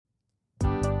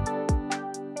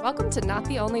Welcome to Not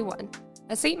the Only One,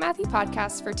 a St. Matthew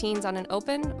podcast for teens on an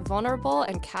open, vulnerable,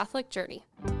 and Catholic journey.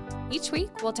 Each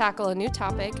week, we'll tackle a new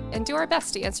topic and do our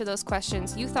best to answer those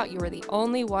questions you thought you were the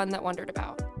only one that wondered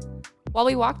about. While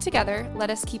we walk together, let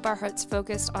us keep our hearts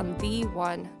focused on the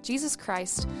one, Jesus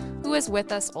Christ, who is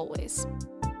with us always.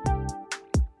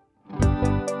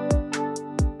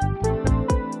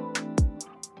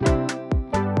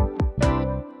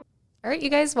 All right, you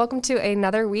guys, welcome to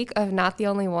another week of Not the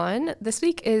Only One. This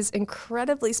week is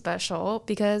incredibly special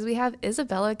because we have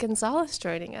Isabella Gonzalez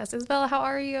joining us. Isabella, how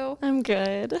are you? I'm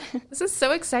good. This is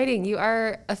so exciting. You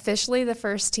are officially the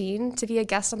first teen to be a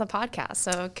guest on the podcast,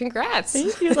 so congrats.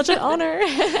 Thank you. Such an honor.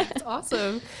 It's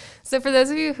awesome. So for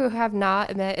those of you who have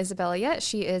not met Isabella yet,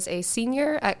 she is a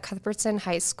senior at Cuthbertson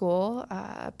High School,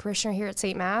 a parishioner here at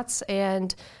St. Matt's,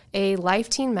 and a Life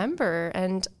Teen member.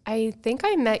 And I think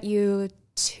I met you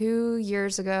 2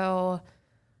 years ago.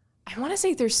 I want to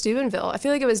say through Steubenville. I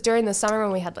feel like it was during the summer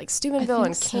when we had like Steubenville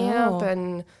and camp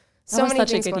and so many things.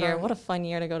 That was such a good year. What a fun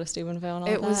year to go to Steubenville and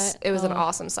all that. It was an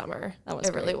awesome summer. That was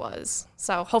It really was.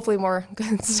 So hopefully more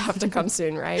good stuff to come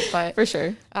soon, right? But for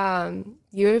sure.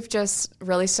 You've just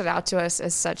really stood out to us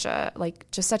as such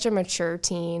a mature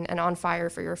teen and on fire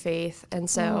for your faith. And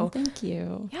so thank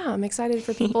you. Yeah, I'm excited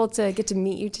for people to get to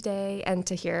meet you today and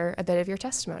to hear a bit of your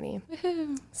testimony.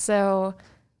 Woohoo. So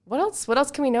what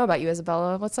else can we know about you,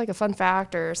 Isabella? What's like a fun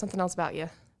fact or something else about you?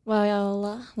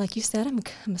 Well, like you said, I'm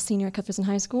a senior at Cuthbertson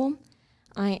High School.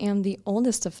 I am the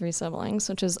oldest of 3 siblings,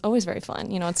 which is always very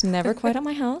fun. You know, it's never quite at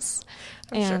my house.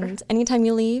 And anytime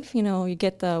you leave, you know, you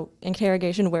get the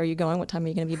interrogation, where are you going? What time are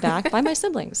you going to be back? By my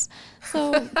siblings.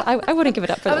 So I wouldn't give it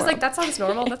up for the world. I was like, that sounds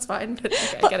normal. That's fine. But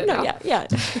okay, I get it now. Yeah.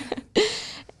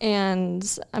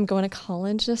 And I'm going to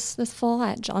college this fall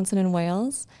at Johnson &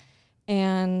 Wales.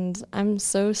 And I'm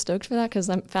so stoked for that because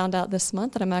I found out this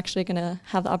month that I'm actually going to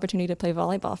have the opportunity to play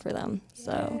volleyball for them.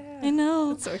 So I know.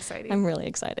 That's so exciting. I'm really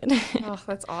excited. Oh,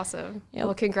 that's awesome. Yep.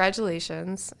 Well,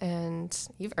 congratulations. And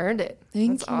you've earned it.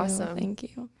 That's awesome. Thank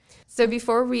you. So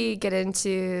before we get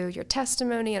into your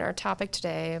testimony and our topic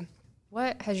today,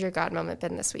 what has your God moment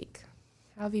been this week?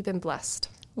 How have you been blessed?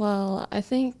 Well, I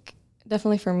think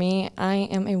definitely for me, I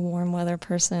am a warm weather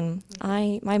person.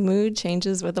 My mood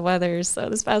changes with the weather. So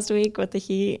this past week with the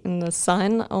heat and the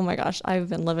sun, oh my gosh, I've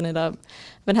been living it up.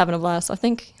 I've been having a blast. So I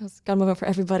think it's God moment for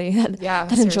everybody that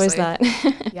enjoys that.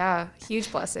 Yeah, huge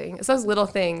blessing. It's those little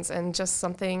things, and just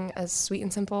something as sweet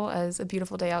and simple as a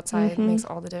beautiful day outside makes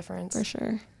all the difference. For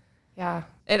sure. Yeah.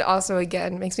 It also,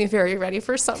 again, makes me very ready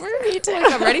for summer. Me too.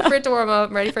 Like, I'm ready for it to warm up.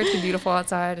 I'm ready for it to be beautiful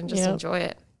outside and just enjoy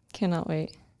it. Cannot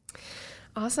wait.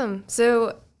 Awesome.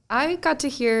 So I got to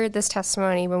hear this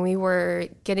testimony when we were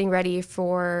getting ready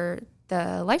for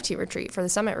the Life Teen retreat, for the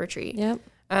summit retreat. Yep.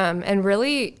 And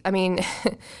really, I mean,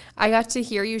 I got to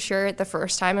hear you share it the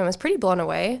first time and was pretty blown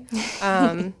away.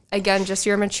 Again, just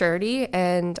your maturity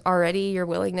and already your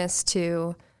willingness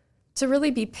to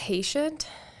really be patient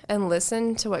and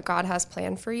listen to what God has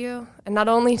planned for you. And not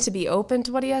only to be open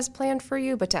to what he has planned for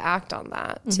you, but to act on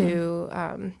that,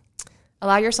 to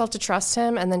allow yourself to trust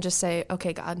him and then just say,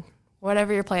 okay, God,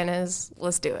 whatever your plan is,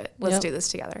 let's do it. Let's do this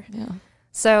together. Yeah.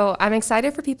 So I'm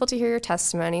excited for people to hear your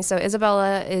testimony. So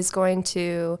Isabella is going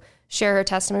to share her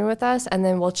testimony with us, and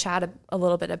then we'll chat a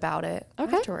little bit about it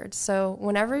afterwards. So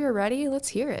whenever you're ready, let's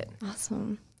hear it.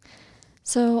 Awesome.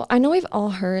 So I know we've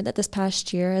all heard that this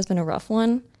past year has been a rough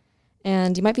one,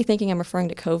 and you might be thinking I'm referring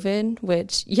to COVID,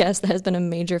 which, yes, that has been a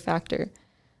major factor.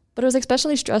 But it was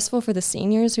especially stressful for the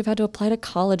seniors who've had to apply to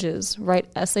colleges,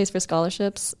 write essays for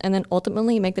scholarships, and then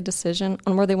ultimately make the decision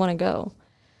on where they want to go.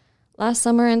 Last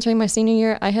summer, entering my senior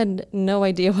year, I had no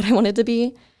idea what I wanted to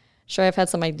be. Sure, I've had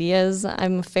some ideas.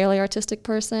 I'm a fairly artistic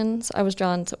person, so I was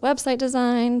drawn to website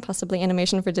design, possibly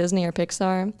animation for Disney or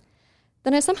Pixar.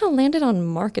 Then I somehow landed on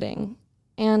marketing.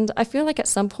 And I feel like at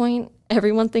some point,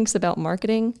 everyone thinks about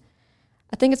marketing.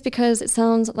 I think it's because it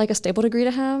sounds like a stable degree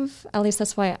to have. At least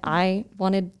that's why I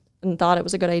wanted and thought it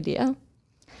was a good idea.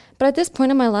 But at this point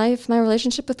in my life, my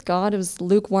relationship with God was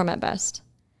lukewarm at best.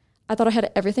 I thought I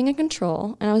had everything in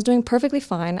control, and I was doing perfectly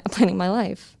fine at planning my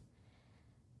life.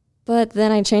 But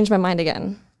then I changed my mind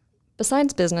again.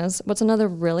 Besides business, what's another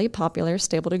really popular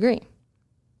stable degree?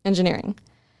 Engineering.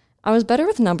 I was better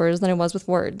with numbers than I was with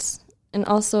words. And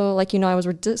also, like you know, I was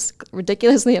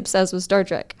ridiculously obsessed with Star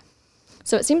Trek.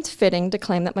 So it seemed fitting to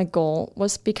claim that my goal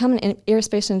was to become an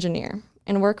aerospace engineer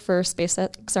and work for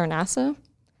SpaceX or NASA.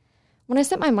 When I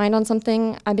set my mind on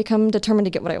something, I become determined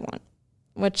to get what I want,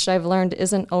 which I've learned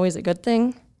isn't always a good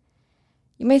thing.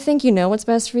 You may think you know what's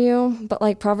best for you, but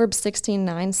like Proverbs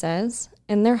 16:9 says,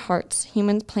 in their hearts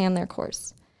humans plan their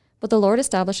course, but the Lord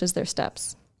establishes their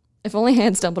steps. If only I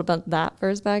had stumbled upon that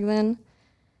verse back then.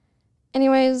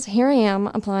 Anyways, here I am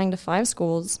applying to 5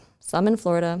 schools, some in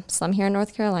Florida, some here in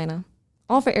North Carolina,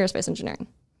 all for aerospace engineering.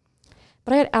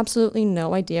 But I had absolutely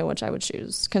no idea which I would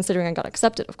choose, considering I got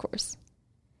accepted, of course.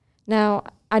 Now,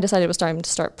 I decided it was time to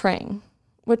start praying.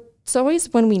 It's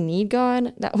always when we need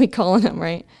God that we call on him,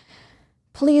 right?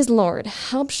 Please, Lord,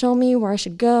 help show me where I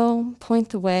should go, point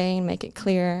the way, and make it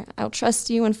clear. I'll trust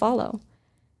you and follow.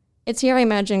 It's here I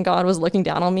imagine God was looking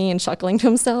down on me and chuckling to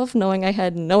himself, knowing I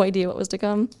had no idea what was to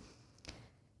come.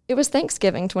 It was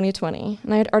Thanksgiving 2020,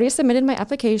 and I had already submitted my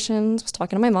applications, was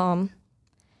talking to my mom.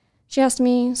 She asked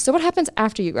me, so what happens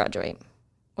after you graduate?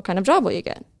 What kind of job will you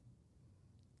get?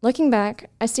 Looking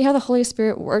back, I see how the Holy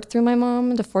Spirit worked through my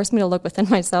mom to force me to look within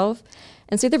myself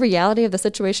and see the reality of the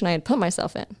situation I had put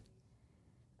myself in.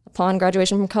 Upon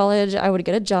graduation from college, I would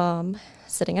get a job,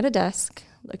 sitting at a desk,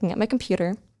 looking at my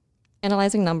computer,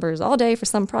 analyzing numbers all day for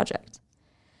some project.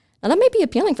 Now that may be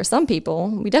appealing for some people.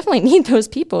 We definitely need those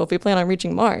people if we plan on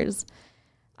reaching Mars.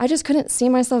 I just couldn't see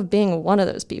myself being one of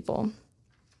those people.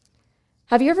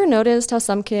 Have you ever noticed how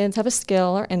some kids have a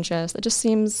skill or interest that just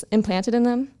seems implanted in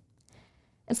them?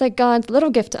 It's like God's little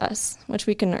gift to us, which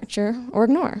we can nurture or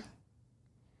ignore.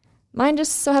 Mine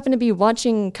just so happened to be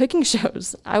watching cooking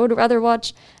shows. I would rather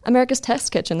watch America's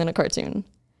Test Kitchen than a cartoon.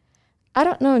 I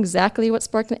don't know exactly what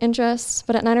sparked the interest,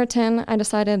 but at 9 or 10, I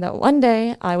decided that one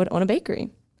day I would own a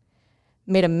bakery.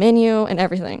 Made a menu and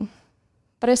everything.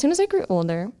 But as soon as I grew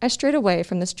older, I strayed away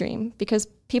from this dream because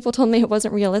people told me it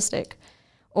wasn't realistic,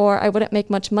 or I wouldn't make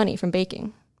much money from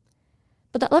baking.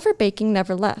 But that love for baking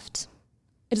never left.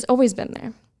 It has always been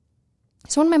there.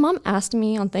 So when my mom asked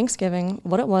me on Thanksgiving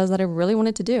what it was that I really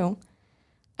wanted to do,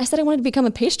 I said I wanted to become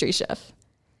a pastry chef.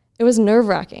 It was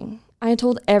nerve-wracking. I had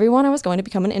told everyone I was going to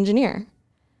become an engineer.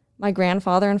 My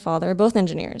grandfather and father are both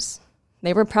engineers.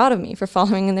 They were proud of me for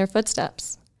following in their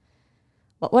footsteps.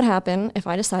 What would happen if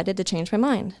I decided to change my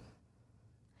mind?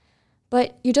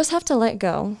 But you just have to let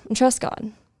go and trust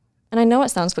God. And I know it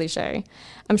sounds cliche.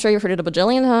 I'm sure you've heard it a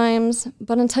bajillion times,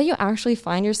 but until you actually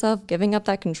find yourself giving up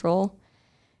that control,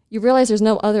 you realize there's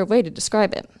no other way to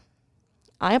describe it.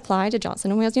 I applied to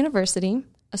Johnson & Wales University,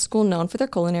 a school known for their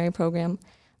culinary program,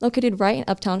 located right in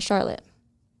uptown Charlotte.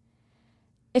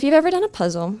 If you've ever done a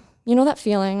puzzle, you know that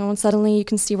feeling when suddenly you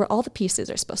can see where all the pieces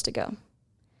are supposed to go.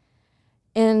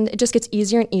 And it just gets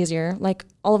easier and easier, like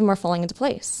all of them are falling into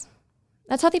place.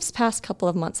 That's how these past couple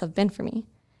of months have been for me.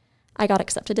 I got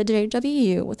accepted to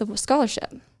JWU with a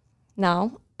scholarship.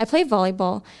 Now, I played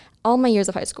volleyball all my years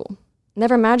of high school.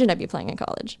 Never imagined I'd be playing in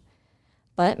college.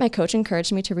 But my coach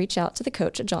encouraged me to reach out to the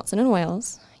coach at Johnson &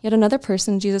 Wales, yet another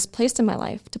person Jesus placed in my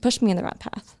life to push me in the right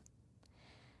path.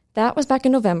 That was back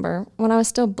in November, when I was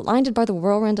still blinded by the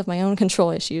whirlwind of my own control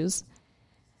issues.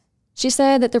 She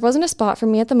said that there wasn't a spot for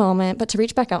me at the moment, but to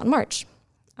reach back out in March.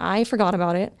 I forgot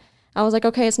about it. I was like,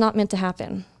 okay, it's not meant to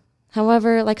happen.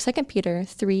 However, like 2 Peter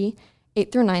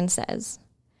 3:8-9 says,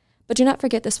 but do not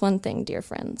forget this one thing, dear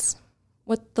friends.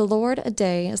 With the Lord, a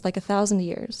day is like 1,000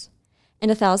 years, and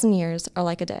 1,000 years are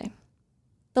like a day.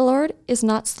 The Lord is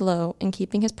not slow in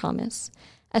keeping his promise,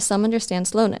 as some understand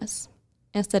slowness.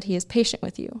 Instead, he is patient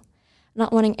with you,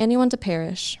 not wanting anyone to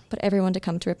perish, but everyone to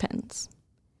come to repentance.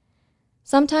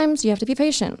 Sometimes you have to be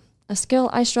patient, a skill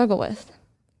I struggle with.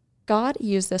 God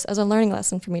used this as a learning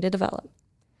lesson for me to develop.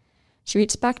 She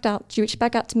reached back out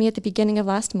to me at the beginning of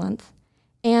last month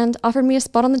and offered me a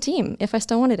spot on the team if I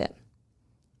still wanted it.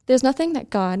 There's nothing that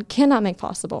God cannot make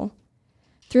possible.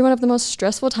 Through one of the most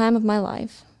stressful times of my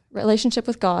life, relationship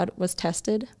with God was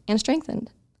tested and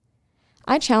strengthened.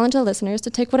 I challenge the listeners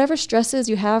to take whatever stresses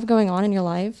you have going on in your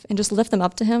life and just lift them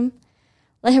up to him.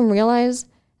 Let him realize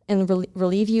and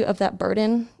relieve you of that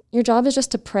burden. Your job is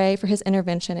just to pray for his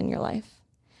intervention in your life.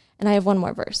 And I have one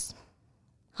more verse.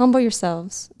 Humble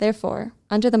yourselves, therefore,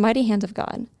 under the mighty hand of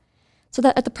God, so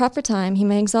that at the proper time he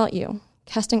may exalt you,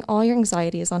 casting all your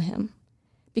anxieties on him,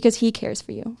 because he cares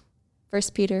for you. 1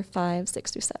 Peter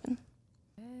 5:6-7.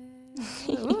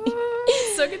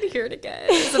 It's so good to hear it again.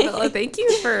 Isabella, thank you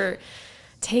for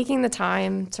taking the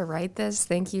time to write this.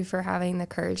 Thank you for having the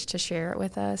courage to share it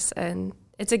with us. And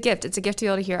it's a gift. It's a gift to be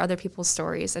able to hear other people's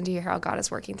stories and to hear how God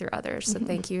is working through others. So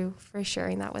thank you for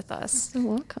sharing that with us. You're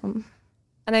welcome.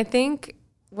 And I think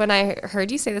when I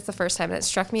heard you say this the first time, and it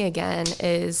struck me again,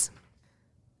 is,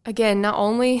 again, not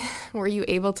only were you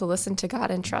able to listen to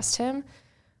God and trust him,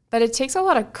 but it takes a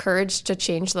lot of courage to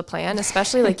change the plan,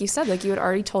 especially like you said, like you had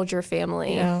already told your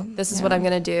family, this is what I'm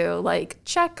going to do. Like,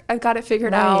 check, I've got it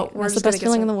figured out. That's the best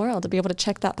feeling in the world, to be able to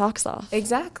check that box off.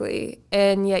 Exactly.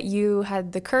 And yet you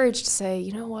had the courage to say,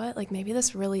 you know what, like maybe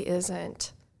this really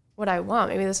isn't what I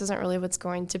want. Maybe this isn't really what's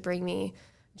going to bring me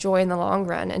joy in the long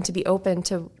run, and to be open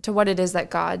to what it is that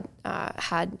God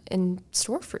had in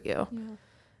store for you.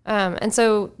 And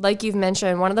so, like you've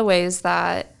mentioned, one of the ways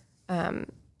that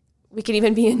we can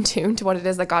even be in tune to what it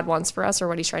is that God wants for us or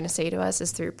what he's trying to say to us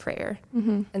is through prayer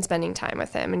and spending time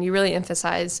with him. And you really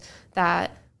emphasize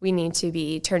that we need to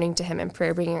be turning to him in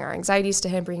prayer, bringing our anxieties to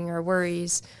him, bringing our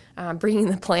worries,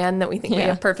 bringing the plan that we think we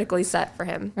have perfectly set for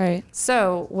him. Right.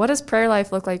 So what does prayer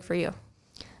life look like for you?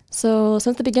 So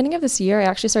since the beginning of this year, I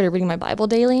actually started reading my Bible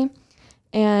daily,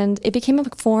 and it became a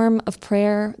form of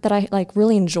prayer that I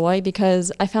really enjoy,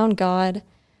 because I found God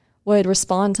would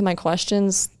respond to my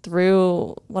questions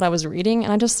through what I was reading.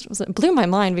 And it blew my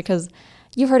mind, because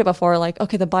you've heard it before,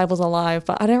 okay, the Bible's alive,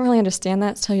 but I didn't really understand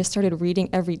that until you started reading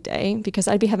every day, because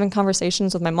I'd be having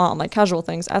conversations with my mom, casual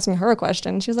things, asking her a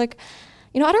question. She was like,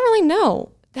 I don't really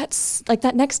know. That's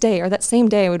that next day or that same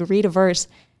day I would read a verse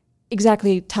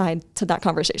exactly tied to that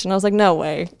conversation. I was like, no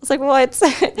way. I was like, what?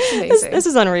 This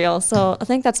is unreal. So I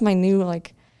think that's my new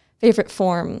favorite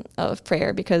form of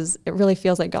prayer, because it really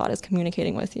feels like God is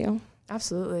communicating with you.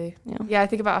 Absolutely. Yeah. I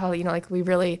think about how, we want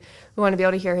to be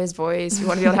able to hear his voice. We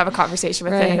want to be able to have a conversation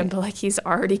with him, but he's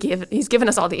already given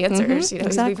us all the answers.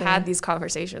 Exactly. We've had these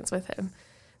conversations with him.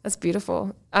 That's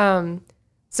beautiful.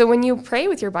 So when you pray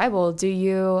with your Bible, do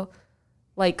you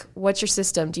what's your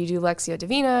system? Do you do Lectio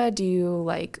Divina? Do you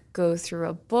go through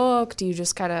a book? Do you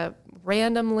just kind of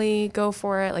randomly go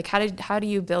for it? How do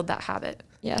you build that habit?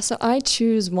 Yeah, so I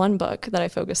choose one book that I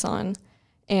focus on,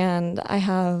 and I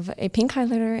have a pink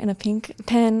highlighter and a pink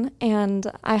pen,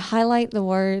 and I highlight the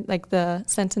word, the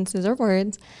sentences or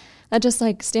words that just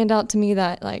stand out to me,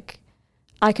 that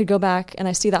I could go back and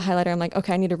I see that highlighter. I'm like,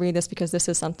 okay, I need to read this because this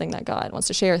is something that God wants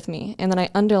to share with me. And then I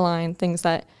underline things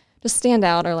that just stand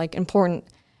out or important.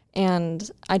 And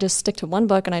I just stick to one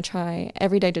book, and I try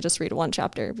every day to just read one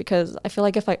chapter, because I feel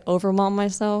like if I overwhelm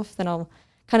myself, then I'll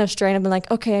kind of stray and be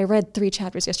like, okay, I read 3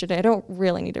 chapters yesterday. I don't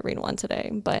really need to read one today,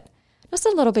 but just a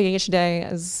little bit each day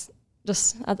it's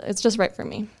just right for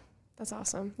me. That's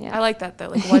awesome. Yeah. I like that though.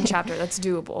 One chapter that's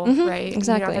doable, right?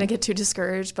 Exactly. You're not going to get too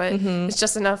discouraged, but it's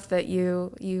just enough that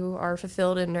you are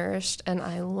fulfilled and nourished. And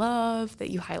I love that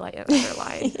you highlight and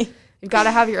underline. You've got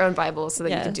to have your own Bible so that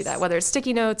you can do that, whether it's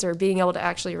sticky notes or being able to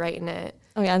actually write in it.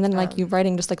 Oh yeah, and then you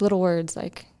writing just little words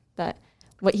that,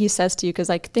 what he says to you, because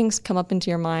things come up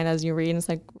into your mind as you read, and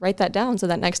it's write that down, so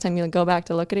that next time you go back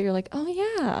to look at it, you're like, oh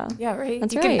yeah. Yeah, right.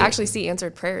 That's you right. can actually see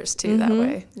answered prayers too that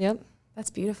way. Yep.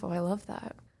 That's beautiful. I love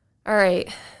that. All right.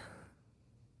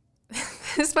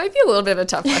 This might be a little bit of a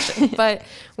tough question, but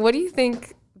what do you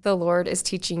think the Lord is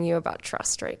teaching you about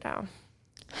trust right now?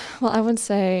 Well, I would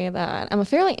say that I'm a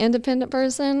fairly independent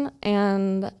person,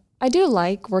 and I do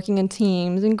like working in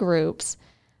teams and groups,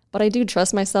 but I do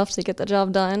trust myself to get the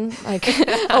job done,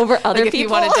 over other if people. You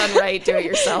want it done right, do it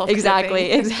yourself.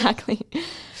 Exactly.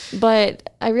 But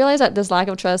I realize that this lack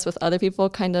of trust with other people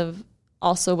kind of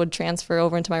also would transfer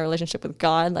over into my relationship with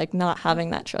God, not having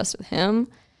that trust with him.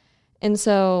 And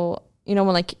so,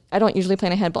 when I don't usually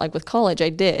plan ahead, but with college I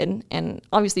did, and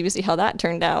obviously we see how that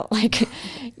turned out.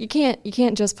 You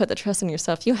can't just put the trust in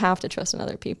yourself. You have to trust in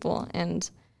other people. And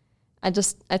I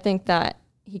think that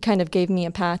he kind of gave me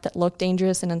a path that looked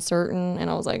dangerous and uncertain, and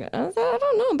I was like, I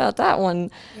don't know about that one.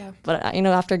 Yeah. But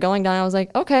after going down, I was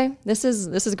like, okay, this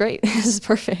is great. This is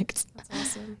perfect. That's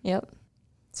awesome. Yep.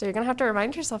 So you're gonna have to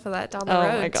remind yourself of that down the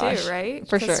road too, right?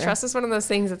 For sure. Trust is one of those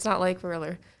things. It's not like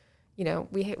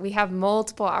we have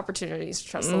multiple opportunities to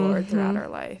trust the Lord throughout our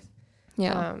life.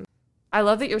 Yeah. I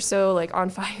love that you're so on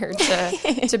fire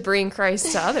to bring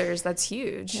Christ to others. That's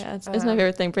huge. Yeah, it's my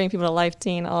favorite thing. Bring people to Life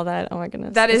Teen, all that. Oh my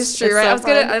goodness. That is true, right? So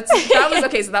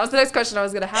that was the next question I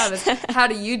was gonna have is how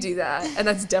do you do that? And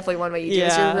that's definitely one way you do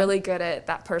it. You're really good at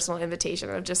that personal invitation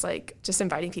of just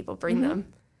inviting people, bring them.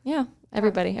 Yeah.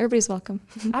 Everybody's welcome.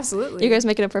 Absolutely. You guys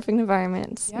make it a perfect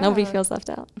environment. Yeah. Nobody feels left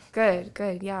out.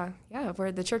 Good. Yeah.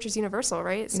 Where the church is universal,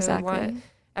 right? So exactly. We want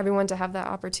everyone to have that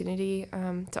opportunity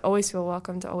to always feel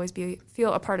welcome, to always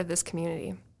feel a part of this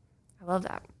community. I love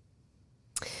that.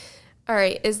 All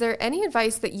right. Is there any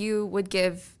advice that you would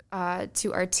give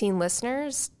to our teen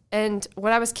listeners? And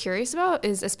what I was curious about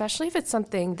is, especially if it's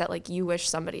something that you wish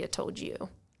somebody had told you.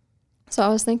 So I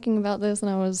was thinking about this,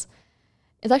 and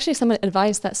it's actually some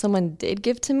advice that someone did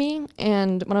give to me.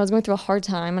 And when I was going through a hard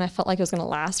time and I felt like it was going to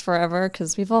last forever,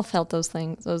 because we've all felt those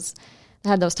things,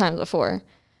 had those times before.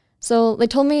 So they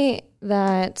told me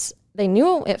that they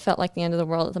knew it felt like the end of the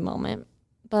world at the moment,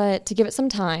 but to give it some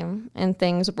time and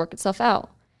things would work itself out.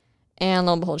 And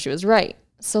lo and behold, she was right.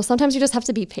 So sometimes you just have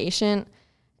to be patient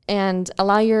and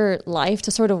allow your life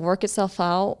to sort of work itself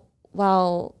out,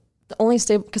 while the only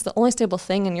stable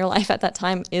thing in your life at that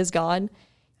time is God.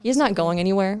 He's not going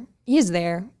anywhere. He's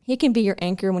there. He can be your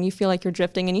anchor when you feel like you're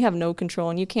drifting and you have no control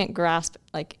and you can't grasp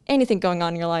like anything going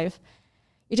on in your life.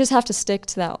 You just have to stick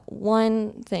to that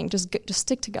one thing. Just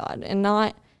stick to God and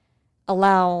not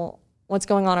allow what's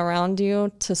going on around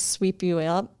you to sweep you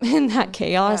up in that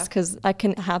chaos, because that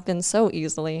can happen so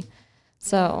easily.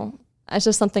 So it's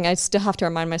just something I still have to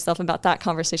remind myself about, that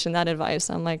conversation, that advice.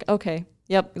 I'm like, okay,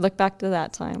 yep, look back to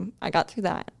that time. I got through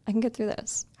that. I can get through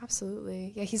this.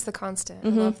 Absolutely. Yeah, he's the constant. I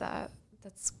love that.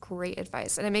 That's great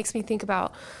advice. And it makes me think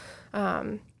about,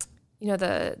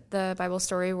 the Bible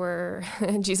story where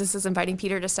Jesus is inviting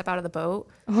Peter to step out of the boat.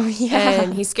 Oh, yeah.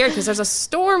 And he's scared because there's a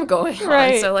storm going on.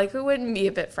 Right. So, like, who wouldn't be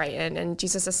a bit frightened? And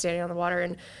Jesus is standing on the water,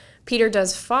 and Peter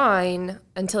does fine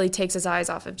until he takes his eyes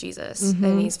off of Jesus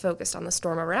and he's focused on the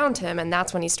storm around him. And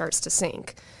that's when he starts to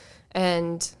sink.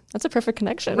 And that's a perfect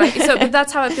connection. Right. So, but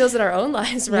that's how it feels in our own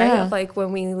lives, right? Yeah. Like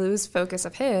when we lose focus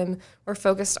of him, we're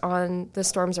focused on the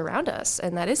storms around us,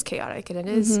 and that is chaotic, and it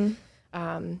is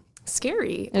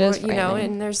scary. It is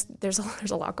frightening. And there's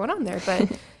a lot going on there.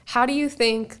 But how do you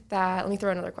think that? Let me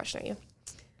throw another question at you.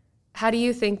 How do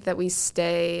you think that we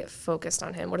stay focused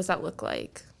on him? What does that look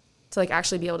like to like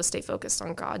actually be able to stay focused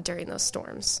on God during those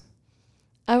storms?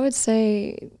 I would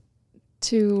say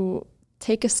to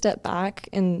take a step back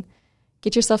and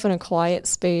get yourself in a quiet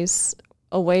space,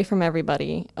 away from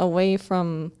everybody, away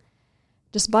from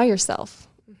just by yourself,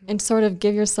 and sort of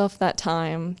give yourself that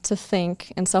time to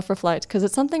think and self-reflect, because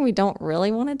it's something we don't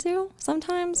really want to do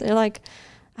sometimes. You're like,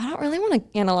 I don't really want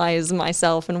to analyze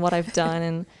myself and what I've done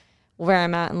and where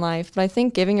I'm at in life. But I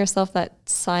think giving yourself that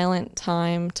silent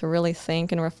time to really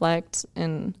think and reflect,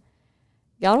 and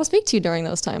God will speak to you during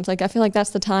those times. Like, I feel like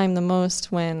that's the time the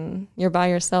most, when you're by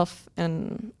yourself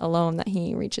and alone, that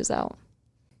he reaches out.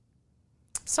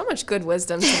 So much good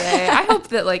wisdom today. I hope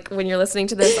that, like, when you're listening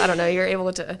to this, I don't know, you're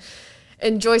able to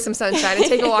enjoy some sunshine and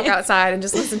take a walk outside and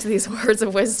just listen to these words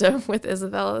of wisdom with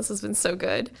Isabella. This has been so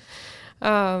good.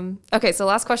 Okay, so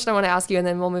last question I want to ask you, and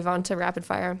then we'll move on to rapid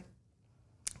fire.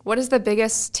 What is the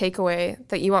biggest takeaway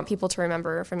that you want people to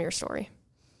remember from your story?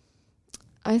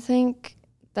 I think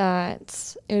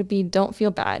that it would be, don't feel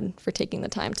bad for taking the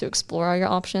time to explore all your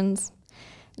options,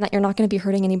 and that you're not going to be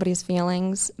hurting anybody's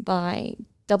feelings by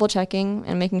double checking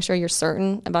and making sure you're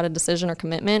certain about a decision or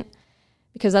commitment,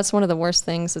 because that's one of the worst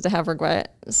things, is to have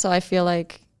regret. So I feel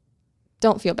like,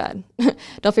 don't feel bad.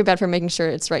 Don't feel bad for making sure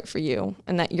it's right for you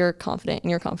and that you're confident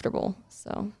and you're comfortable.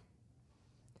 So.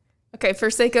 Okay, for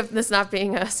sake of this not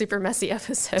being a super messy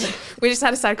episode, we just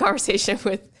had a side conversation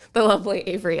with the lovely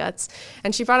Avery Utz,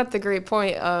 and she brought up the great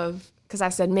point of, because I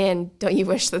said, man, don't you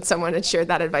wish that someone had shared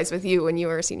that advice with you when you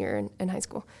were a senior in high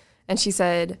school? And she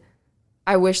said,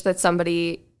 I wish that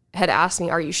somebody had asked me,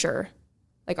 are you sure?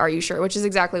 Like, are you sure? Which is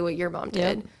exactly what your mom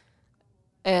did. Yep.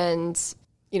 And,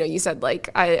 you know, you said, like,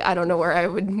 I don't know where I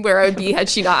would be had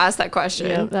she not asked that question.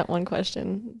 Yeah, that one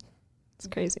question. It's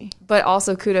crazy. But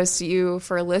also kudos to you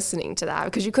for listening to that,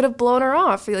 because you could have blown her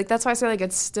off. Like, that's why I say, like,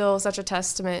 it's still such a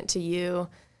testament to you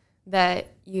that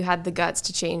you had the guts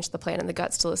to change the plan and the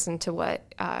guts to listen to what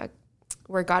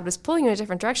where God was pulling you in a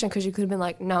different direction, because you could have been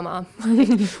like, no, Mom,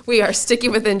 like, we are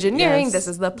sticking with engineering. Yes. This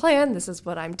is the plan. This is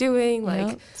what I'm doing. Like,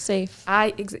 yep. Safe.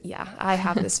 I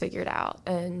have this figured out.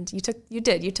 And you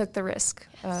took the risk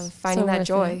of finding that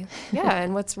joy. Yeah.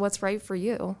 And what's right for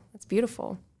you. It's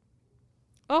beautiful.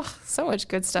 Oh, so much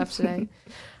good stuff today.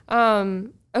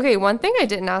 Okay. One thing I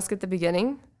didn't ask at the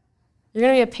beginning, you're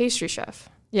going to be a pastry chef.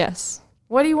 Yes.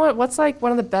 What do you want? What's like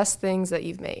one of the best things that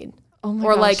you've made? Oh my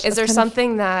Or gosh, like, is there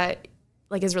something that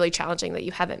like is really challenging that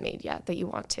you haven't made yet that you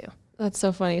want to? That's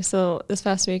so funny. So this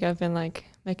past week I've been like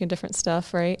making different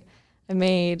stuff, right? I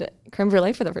made creme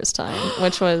brulee for the first time,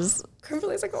 which was creme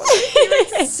brulee is like one of my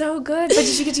favorites. It's so good. But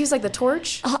did you get to use like the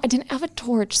torch? I didn't have a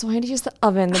torch, so I had to use the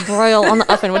oven, the broil on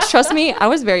the oven, which, trust me, I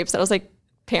was very upset. I was like,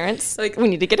 parents, like, we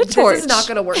need to get a torch. This is not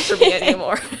going to work for me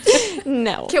anymore.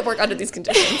 No. Can't work under these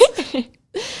conditions.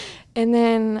 And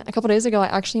then a couple days ago, I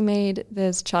actually made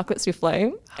this chocolate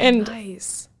souffle. And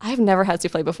nice. I've never had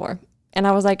souffle before. And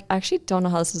I was like, I actually don't know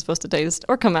how this is supposed to taste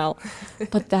or come out.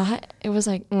 But it was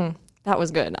like, that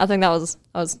was good. I think that was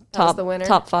the winner.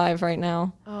 Top 5 right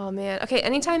now. Oh, man. Okay,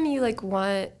 anytime you like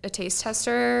want a taste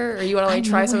tester or you want to like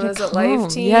try some of those at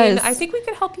Life Team, yes. I think we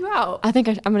could help you out. I think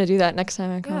I'm going to do that next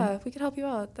time I come. Yeah, we could help you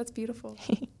out. That's beautiful.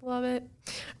 Love it.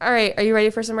 All right, are you ready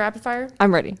for some rapid fire?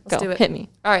 I'm ready. Let's do it. Hit me.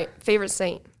 All right, favorite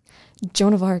saint?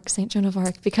 Joan of Arc, Saint Joan of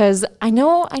Arc, because I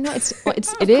know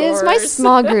it is my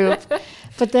small group,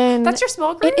 but then that's your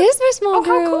small group. It is my small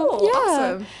group. How cool! Yeah,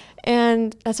 Awesome.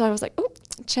 And that's why I was like, oh,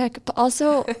 check. But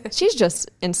also, she's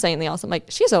just insanely awesome. Like,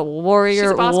 she's a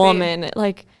warrior woman.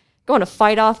 Like, going to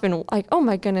fight off and like, oh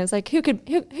my goodness, like who could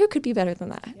be better than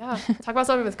that? Yeah. Talk about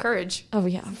something with courage. Oh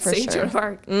yeah, for St. sure. Joan of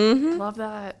Arc. Love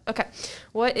that. Okay.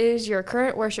 What is your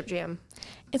current worship jam?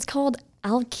 It's called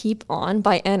I'll Keep On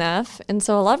by NF. And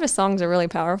so a lot of his songs are really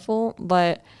powerful,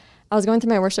 but I was going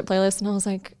through my worship playlist and I was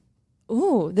like,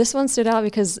 ooh, this one stood out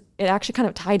because it actually kind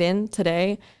of tied in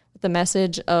today with the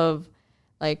message of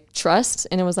like trust.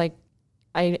 And it was like,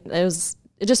 I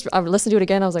listened to it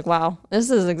again. I was like, wow, this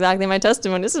is exactly my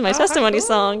testimony. This is my testimony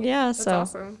song. Yeah. That's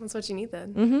awesome. That's what you need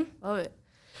then. Love it.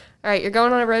 All right. You're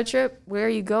going on a road trip. Where are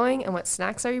you going and what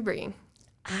snacks are you bringing?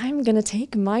 I'm going to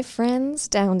take my friends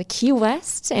down to Key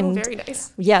West. And very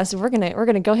nice. Yeah, so we're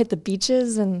going to go hit the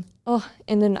beaches and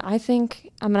then I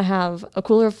think I'm going to have a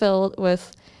cooler filled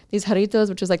with these jarritos,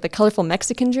 which is like the colorful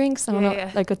Mexican drinks. I don't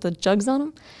know, like with the jugs on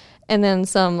them. And then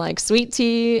some like sweet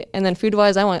tea, and then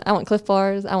food-wise, I want Cliff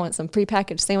Bars. I want some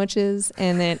prepackaged sandwiches,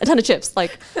 and then a ton of chips,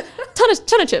 like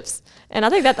ton of chips. And I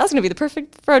think that's going to be the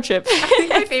perfect road trip. I think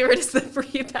my favorite is the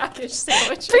prepackaged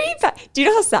sandwiches. Do you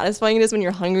know how satisfying it is when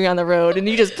you're hungry on the road and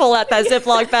you just pull out that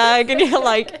Ziploc bag and you're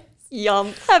like,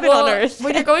 yum, heaven on earth.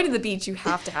 When you're going to the beach, you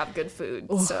have to have good food.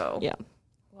 So yeah,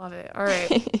 love it. All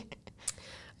right.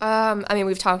 I mean,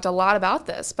 we've talked a lot about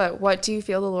this, but what do you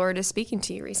feel the Lord is speaking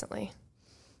to you recently?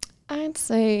 I'd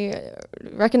say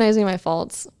recognizing my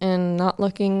faults and not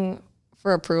looking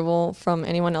for approval from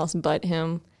anyone else but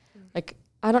him. Like,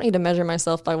 I don't need to measure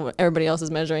myself by what everybody else is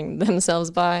measuring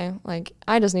themselves by. Like,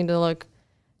 I just need to look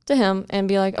to him and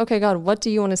be like, okay, God, what do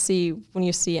you want to see when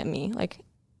you see at me? Like,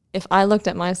 if I looked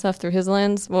at myself through his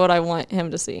lens, what would I want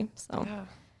him to see? So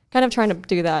kind of trying to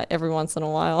do that every once in a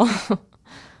while.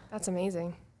 That's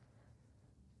amazing.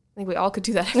 I think we all could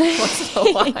do that every once in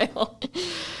a while.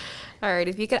 All right,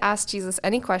 if you could ask Jesus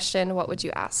any question, what would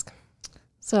you ask?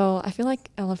 So I feel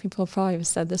like a lot of people probably have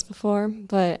said this before,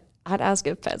 but I'd ask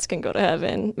if pets can go to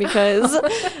heaven because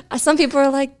some people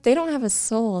are like, they don't have a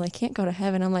soul. They can't go to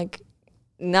heaven. I'm like,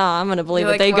 nah, I'm going to believe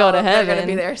that they go to heaven. They're going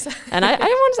to be there. So. And I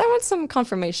want some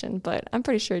confirmation, but I'm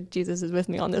pretty sure Jesus is with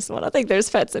me on this one. I think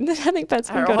there's pets, and I think pets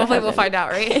can go to heaven. Hopefully we'll find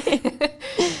out, right?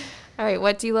 All right,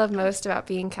 what do you love most about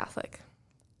being Catholic?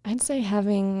 I'd say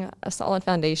having a solid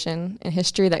foundation in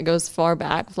history that goes far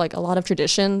back with like a lot of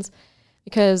traditions,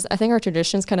 because I think our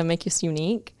traditions kind of make us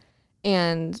unique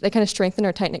and they kind of strengthen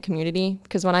our tight-knit community.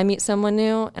 Because when I meet someone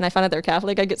new and I find out they're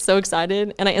Catholic, I get so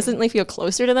excited and I instantly feel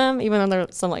closer to them, even though they're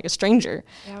like a stranger.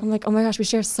 Yeah. I'm like, oh my gosh, we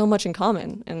share so much in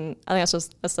common. And I think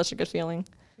that's such a good feeling.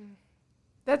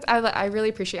 I really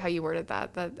appreciate how you worded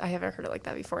that. That I haven't heard it like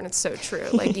that before, and it's so true.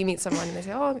 Like you meet someone and they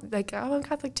say, "Oh, I'm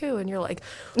Catholic too," and you're like,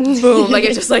 "Boom!" Like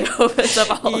it just like opens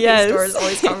up all these doors, all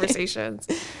these conversations.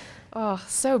 Oh,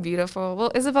 so beautiful.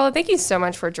 Well, Isabella, thank you so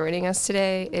much for joining us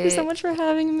today. Thank you so much for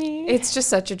having me. It's just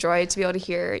such a joy to be able to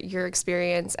hear your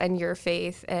experience and your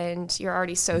faith, and you're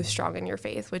already so strong in your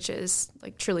faith, which is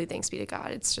like truly thanks be to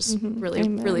God. It's just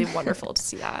really wonderful to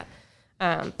see that.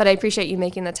 But I appreciate you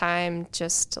making the time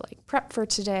just to like prep for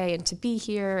today and to be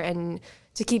here and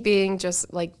to keep being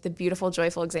just like the beautiful,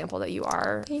 joyful example that you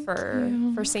are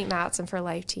for St. Matt's and for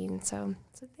Life Teen. So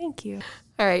thank you.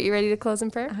 All right, you ready to close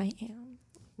in prayer? I am.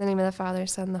 In the name of the Father,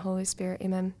 Son, and the Holy Spirit.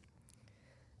 Amen.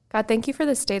 God, thank you for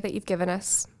this day that you've given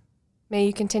us. May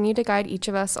you continue to guide each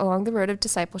of us along the road of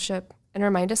discipleship and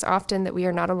remind us often that we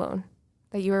are not alone,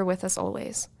 that you are with us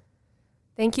always.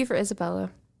 Thank you for Isabella.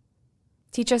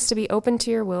 Teach us to be open to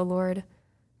your will, Lord,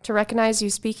 to recognize you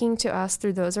speaking to us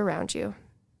through those around you.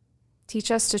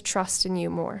 Teach us to trust in you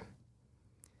more.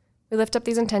 We lift up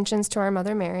these intentions to our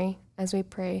Mother Mary as we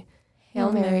pray,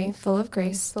 Hail Mary, full of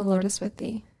grace, the Lord is with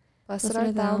thee. Blessed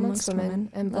art thou amongst women,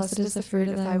 and blessed is the fruit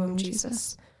of thy womb,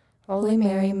 Jesus. Holy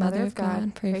Mary, Mother of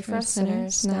God, pray for us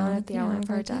sinners, now and at the hour of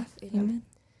our death. Amen. In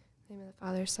the name of the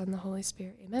Father, Son, and the Holy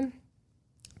Spirit. Amen.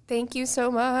 Thank you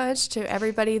so much to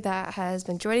everybody that has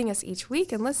been joining us each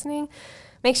week and listening.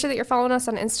 Make sure that you're following us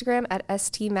on Instagram at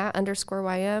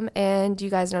stmat_ym. And you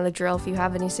guys know the drill. If you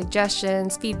have any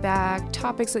suggestions, feedback,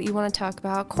 topics that you want to talk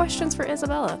about, questions for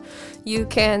Isabella, you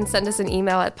can send us an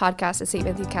email at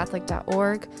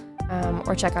podcast@stmatthewcatholic.org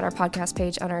or check out our podcast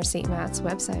page on our St. Matt's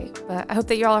website. But I hope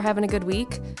that you all are having a good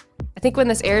week. I think when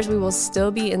this airs, we will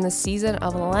still be in the season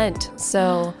of Lent.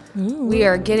 So we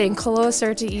are getting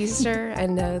closer to Easter,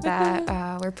 and know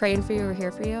that we're praying for you, we're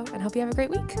here for you, and hope you have a great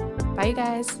week. Bye, you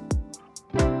guys.